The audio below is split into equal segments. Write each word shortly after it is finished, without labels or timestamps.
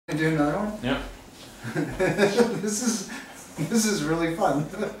do another one? Yep. This is really fun.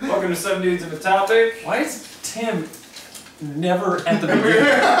 Welcome to Some Dudes and a Topic. Why is Tim never at the beginning?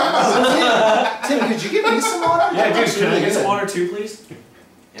 Tim, could you give me some water? Yeah, dude, can I get some water too, please?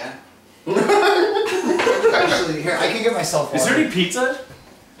 Yeah. Actually, here, I can get myself water. Is there any pizza?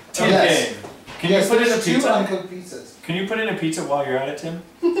 Tim, yes. Can you put in a two pizza? uncooked pizzas. Can you put in a pizza while you're at it, Tim?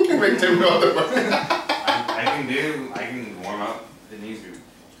 Make Tim go the I can warm up if it needs to.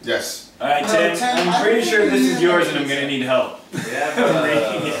 Yes. Alright, Tim, I'm pretty sure this is yours and I'm gonna need help. Yeah,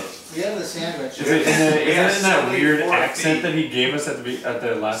 We have the sandwich. Is it in that weird accent that he gave us at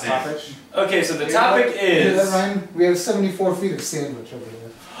the last topic? Okay, so the topic is... Ryan? We have 74 feet of sandwich over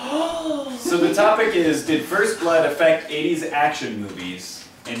there. So the topic is, did First Blood affect 80s action movies,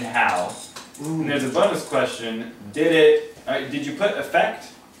 and how? And there's a bonus question, did you put effect?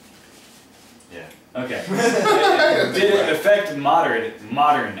 Yeah. Okay. Did it affect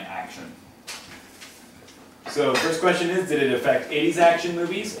modern action? So first question is, did it affect 80s action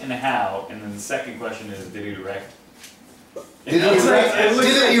movies, and how? And then the second question is, did it erect? Did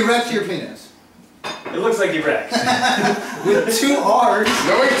it erect your penis? It looks like erect. With 2 R's.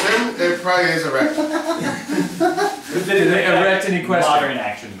 Knowing Tim, it probably is erect. Did it erect any question? Modern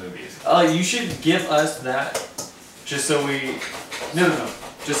action movies. You should give us that, just so we. No.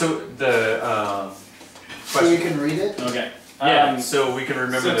 Just so the So you can read it. Okay. Yeah. So we can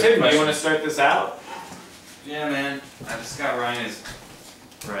remember. So the Tim, do question. you want to start this out? Yeah, man. I just got Ryan's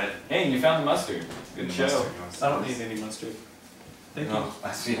bread. Hey, and you found the mustard. Good The show. mustard. I don't need any mustard. Thank you. No,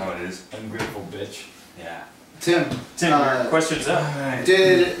 I see how it is. Ungrateful bitch. Yeah. Tim, Your question's up.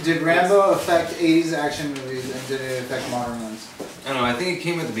 did Rambo affect 80s action movies, and did it affect modern ones? I don't know, I think it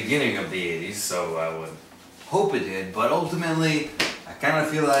came at the beginning of the 80s, so I would hope it did, but ultimately, I kind of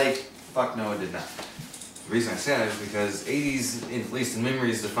feel like, fuck no, it did not. The reason I say that is because 80s, at least in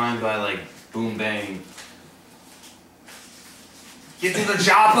memory, is defined by like, boom bang, get to the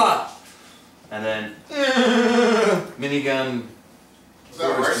chopper! And then, minigun, Is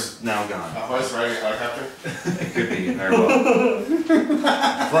that horse worse? is now gone. A horse riding a helicopter? It could be, very well.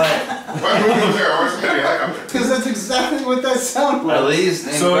 But, What movie was there? A horse riding a helicopter? Because that's exactly what that sounds like. at least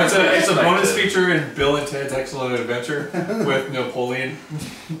in So it's a retrospect, bonus feature in Bill and Ted's Excellent Adventure with Napoleon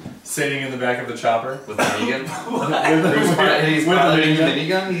sitting in the back of the chopper. with the minigun. He's With piloting the the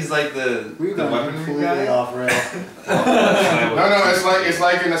minigun. He's like the We've gone weaponry completely guy. off rail. No, it's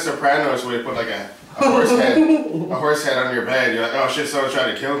like in The Sopranos where you put like a horse head on your bed. You're like, oh shit, someone's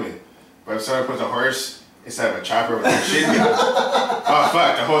trying to kill me. But if someone puts a horse instead of a chopper with a machine gun, oh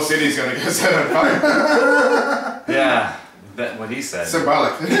fuck, the whole city's gonna get set on fire. Yeah, that what he said.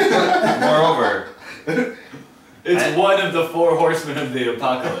 Symbolic. Moreover, It's one of the 4 horsemen of the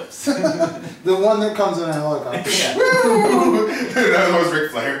apocalypse. The one that comes in a helicopter. That was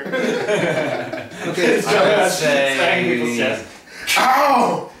Ric Flair. Okay, It's I would banging people's say chest.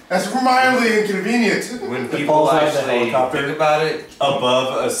 Ow! That's mildly inconvenient. when It people falls out of the actually helicopter. think about it,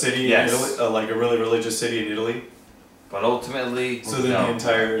 Above a city Yes. in Italy, like a really religious city in Italy. but ultimately, So then the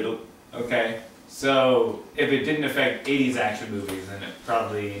entire Italy. Okay, so if it didn't affect 80s action movies, then it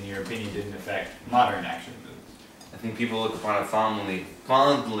probably, in your opinion, didn't affect modern action movies. I think people look upon it fondly.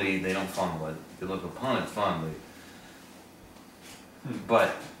 Fondly, they don't fondle it. They look upon it fondly.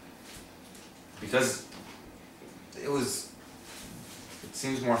 But because it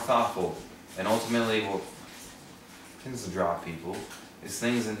seems more thoughtful, and ultimately what tends to draw people is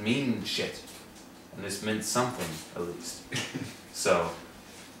things that mean shit, and this meant something at least. So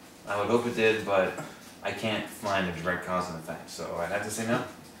I would hope it did, but I can't find a direct cause and effect, so I'd have to say no.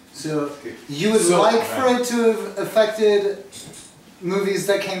 So you would like for it to have affected movies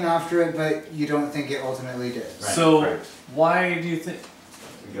that came after it, but you don't think it ultimately did. Right, So correct. why do you think?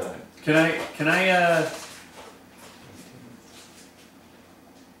 Go ahead. Can I?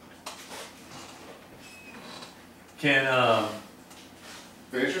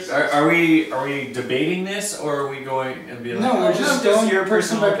 Finish your Are, sentence. are we debating this, or are we going and be like? No, we're "Oh, just just going your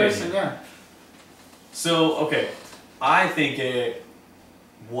person by personal person, opinion." yeah. So okay, I think it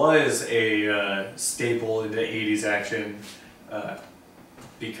was a staple in the '80s action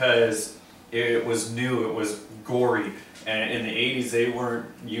because it was new, it was gory, and in the '80s they weren't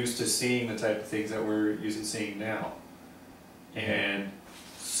used to seeing the type of things that we're used to seeing now, and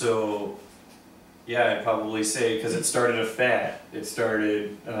so. Yeah, I'd probably say because it started a fad. It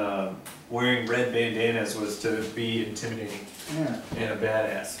started wearing red bandanas was to be intimidating Yeah. and a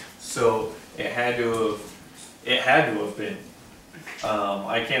badass. So it had to have been.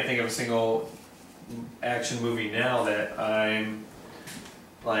 I can't think of a single action movie now that I'm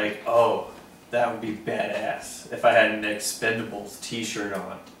like, oh, that would be badass if I had an Expendables T-shirt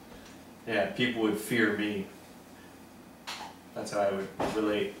on. yeah, people would fear me. That's how I would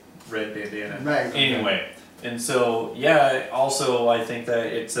relate red bandana. Right. Anyway, and so yeah, also I think that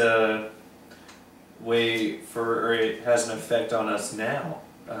it's a way for, or it has an effect on us now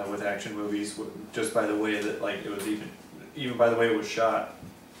with action movies, just by the way that like it was even by the way it was shot.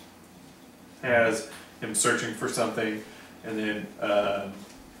 Has him searching for something, and then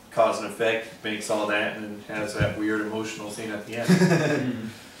cause and effect makes all that, and then has that weird emotional scene at the end.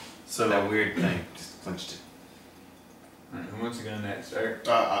 So That weird thing just clinched it. Alright, who wants to go next? Are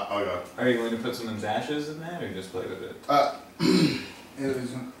I'll go. you going to put someone's ashes in that, or just play with it?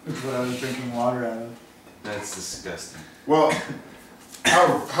 It's what I was drinking water out of. That's disgusting. Well,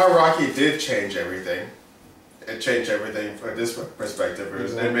 how Rocky did change everything. It changed everything from this perspective.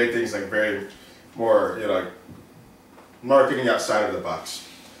 It made things like very more, you know, like marketing outside of the box,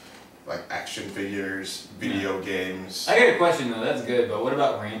 like action figures, video games. I got a question though. That's good, but what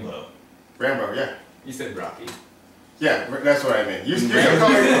about Rambo? Rambo, yeah. You said Rocky. Yeah, that's what I mean. You kept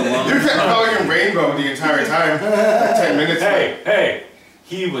calling him Rainbow the entire time. Like 10 minutes. Hey,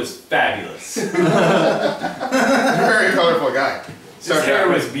 he was fabulous. You're a very colorful guy. His hair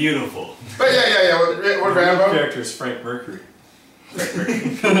was beautiful. But yeah. What Rambo? the character is Frank Mercury.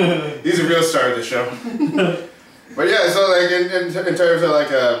 He's a real star of the show. But yeah, so like in terms of like,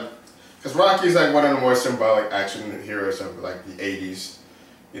 because Rocky's like one of the more symbolic action heroes of like the 80s.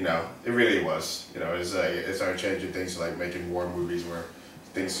 You know, it really was. You know, it's like it started changing things to like making war movies where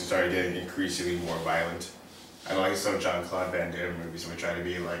things started getting increasingly more violent. I like some Jean-Claude Van Damme movies would try to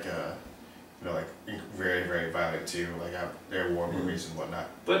be like you know, like very, very violent too, like how their war movies and whatnot.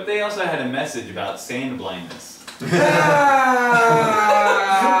 But they also had a message about sand blindness. Could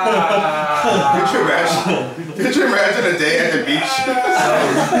you imagine a day at the beach?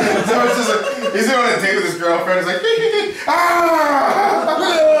 So it's just like, he's on a date with his girlfriend, it's like,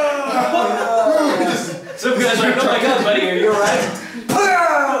 Some guys are like, oh my god, buddy, are you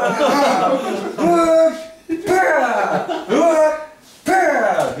alright?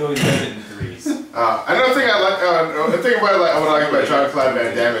 Going dead in threes. Another thing the thing about I like about Jean-Claude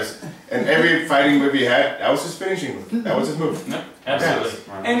Van Damme is, in every fighting movie he had, that was his finishing move. That was his move. No, absolutely.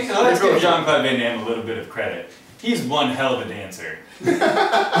 Yeah. And let's give Jean-Claude Van Damme a little bit of credit. He's one hell of a dancer. Yep,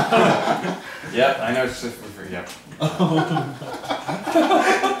 I know it's just for yep.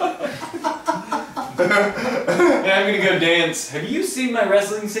 Yeah, I'm gonna go dance. Have you seen my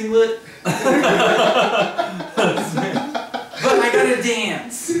wrestling singlet? But I gotta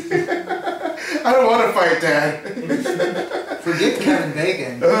dance. I don't want to fight, Dad. Forget Kevin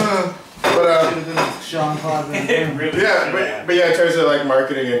Bacon. But Should have been Jean-Claude Van It Damme. really yeah, but yeah, in terms of like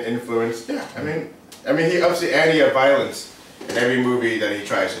marketing and influence, yeah, I mean he ups the ante of violence in every movie that he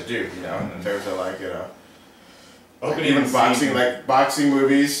tries to do, you know, in terms of like, you know, like even boxing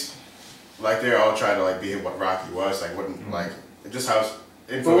movies, like they're all trying to like be what Rocky was, like wouldn't like just how But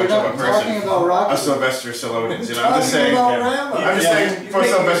we're influential not a talking person about Rocky. a Sylvester Stallone is, you know. We're I'm just talking saying. about Rambo. I'm just saying for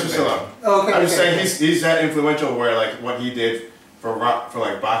Sylvester Stallone. Okay, I'm just saying okay. he's that influential where like what he did for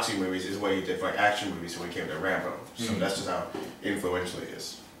like boxing movies is what he did for like action movies when he came to Rambo. So that's just how influential he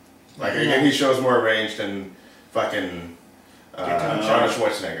is. Like again, he shows more range than fucking Arnold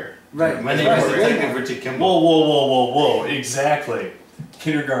Schwarzenegger. Right. My name is Detective Richard Kimball. Whoa, exactly.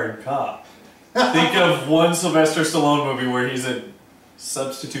 Kindergarten Cop. Think of one Sylvester Stallone movie where he's a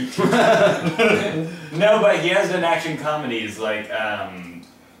substitute teacher. No, but he has done action comedies like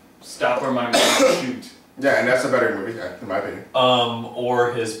Stop or My Mom Shoot. Yeah, and that's a better movie, in my opinion.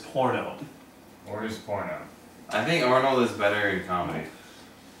 Or his porno. Or his porno. I think Arnold is better in comedy.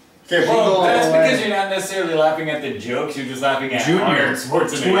 Okay, Well, that's because you're not necessarily laughing at the jokes, you're just laughing at Junior. Arnold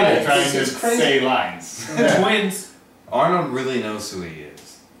Schwarzenegger Twins. trying to It's crazy. say lines. Twins. Arnold really knows who he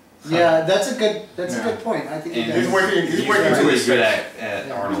is. Yeah, that's a good point. I think he And does. he's working to really his good strengths. at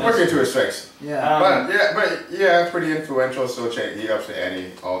Yeah. Arnold. He's working to his strengths. Yeah. But yeah, it's pretty influential. Still, he ups the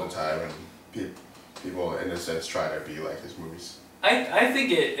ante all the time, and people, in a sense, try to be like his movies. I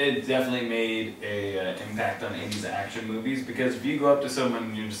think it definitely made a impact on 80s action movies, because if you go up to someone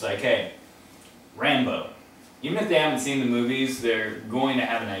and you're just like, hey, Rambo, even if they haven't seen the movies, they're going to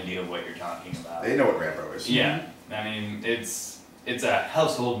have an idea of what you're talking about. They know what Rambo is. Yeah, I mean, it's a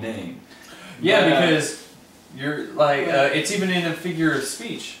household name. Yeah, But, because you're like, it's even in a figure of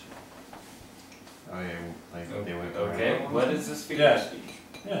speech. Oh yeah, like they went. Okay, around. what is this figure Yeah. of speech?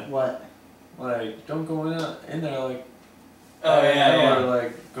 Yeah. What? Like, don't go in there like. Oh yeah, Or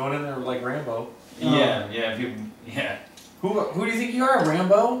like going in there like Rambo. yeah, people, yeah. Who do you think you are,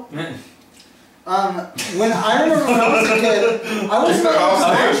 Rambo? When I remember when I was a kid, I was These are not all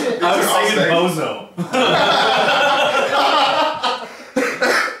watch stage. it. I was These are all saying stage. Bozo.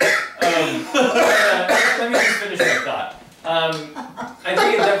 I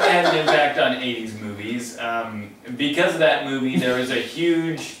think it definitely had an impact on 80s movies. Because of that movie, there was a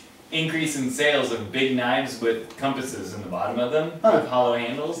huge increase in sales of big knives with compasses in the bottom of them, with hollow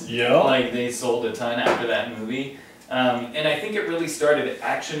handles. Yeah. Like, they sold a ton after that movie. And I think it really started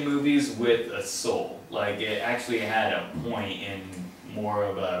action movies with a soul. Like, it actually had a point and more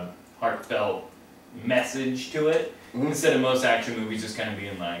of a heartfelt message to it. Instead of most action movies just kind of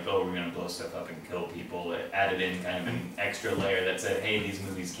being like, oh, we're going to blow stuff up and kill people, it added in kind of an extra layer that said, hey, these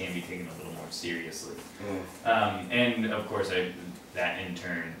movies can be taken a little more seriously. And of course, that in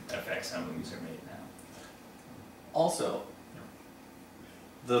turn affects how movies are made now. Also,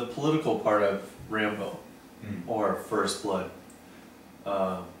 the political part of Rambo, or First Blood,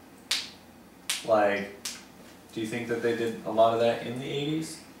 like, do you think that they did a lot of that in the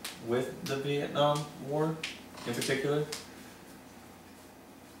 80s with the Vietnam War in particular?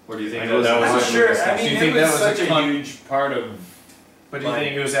 Or do you think that was... I'm not sure. I mean, it was such a huge part of... But do you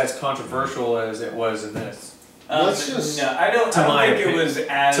think it was as controversial as it was in this? Let's just... No, I don't think it was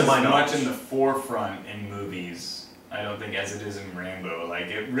as much knowledge. in the forefront in movies. I don't think as it is in Rambo. Like,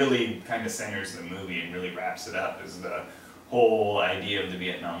 it really kind of centers the movie and really wraps it up as the whole idea of the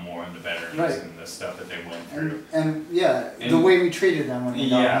Vietnam War and the veterans and the stuff that they went through. And the way we treated them when we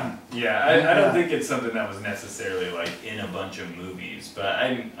got home. I don't think it's something that was necessarily like in a bunch of movies, but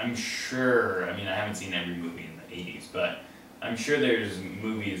I'm sure, I mean, I haven't seen every movie in the 80s, but I'm sure there's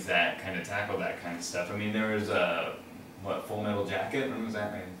movies that kind of tackle that kind of stuff. I mean, there was Full Metal Jacket? When was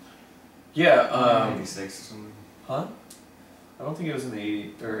that made? Yeah, 86 or something. Huh? I don't think it was in the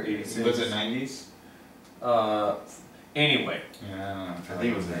 80s or 86. Was it 90s? Anyway. Yeah, I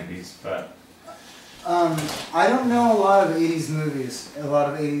think it was 90s, but... I don't know a lot of 80s movies, a lot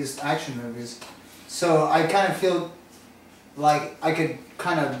of 80s action movies, so I kind of feel like I could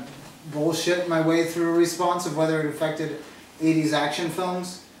kind of bullshit my way through a response of whether it affected 80s action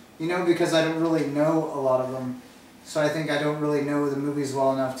films, you know, because I don't really know a lot of them, so I think I don't really know the movies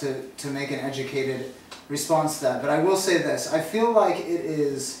well enough to make an educated response to that. But I will say this, I feel like it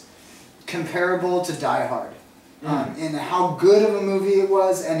is comparable to Die Hard. In how good of a movie it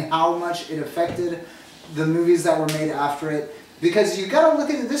was and how much it affected the movies that were made after it. Because you gotta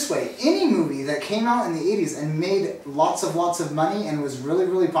look at it this way, any movie that came out in the 80s and made lots of money and was really,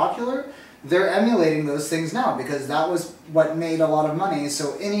 really popular, they're emulating those things now because that was what made a lot of money.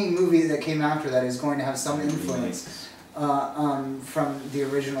 So any movie that came after that is going to have some influence from the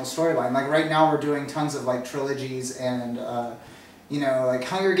original storyline. Like right now we're doing tons of like trilogies and you know, like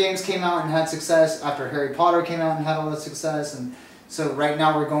Hunger Games came out and had success after Harry Potter came out and had a lot of success, and so right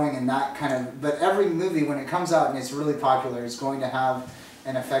now we're going in that kind of, but every movie when it comes out and it's really popular is going to have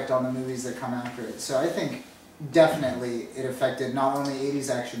an effect on the movies that come after it. So I think definitely it affected not only 80s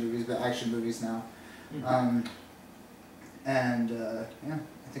action movies, but action movies now. Yeah, I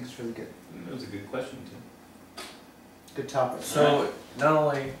think it's really good. That was a good question too. Good topic. So, not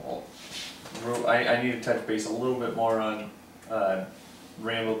only, I need to touch base a little bit more on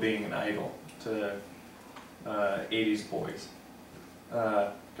Rambo being an idol to 80s boys.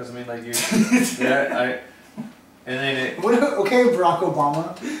 Because I mean, like, and then it... Okay, Barack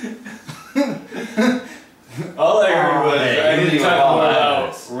Obama. All I heard was, I need to talk more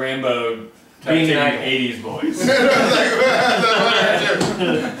about this. Rambo Being an touching 80s boys. I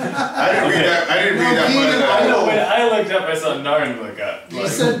didn't read that being an part. idol. When I looked up, I saw Narn look up. You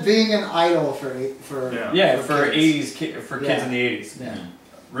said being an idol for Yeah, for kids. 80s, for kids in the 80s. Yeah.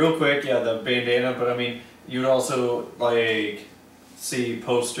 Real quick, yeah, the bandana, but I mean, you would also, like, see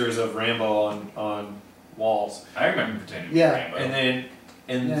posters of Rambo on walls. I remember pretending to be Yeah. Rambo.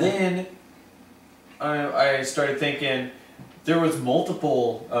 And then I started thinking there was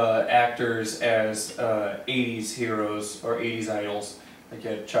multiple actors as 80s heroes or 80s idols. Like you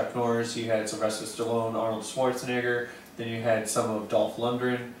had Chuck Norris, you had Sylvester Stallone, Arnold Schwarzenegger, then you had some of Dolph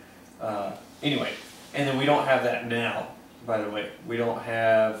Lundgren. Anyway, and then we don't have that now, by the way. We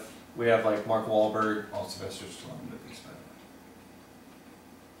have like Mark Wahlberg. All Sylvester Stallone movies, by the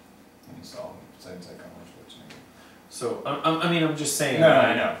way. And saw him besides like Arnold Schwarzenegger. So I mean, I'm just saying. No,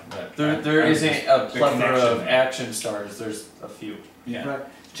 I know. But There isn't a the plethora connection of there. action stars. There's a few. Yeah. Right.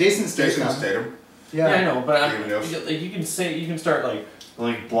 Jason Statham. Statham. Yeah, I know, but Anyone else? you can start like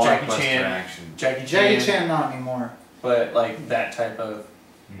Blockbuster Chan. action. Jackie Jackie Chan, Chan not anymore. but like that type of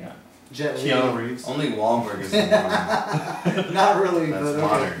Yeah. Jet Li. Keanu Reeves. Only Wahlberg is the modern. Not really, That's but okay.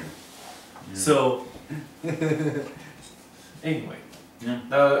 modern. So anyway, Yeah.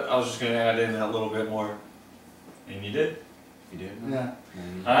 I was just gonna add in that little bit more. And you did. You did? Yeah.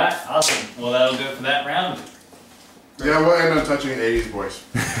 Alright, awesome. Well, that'll do it for that round. Yeah, we'll end up touching 80s boys.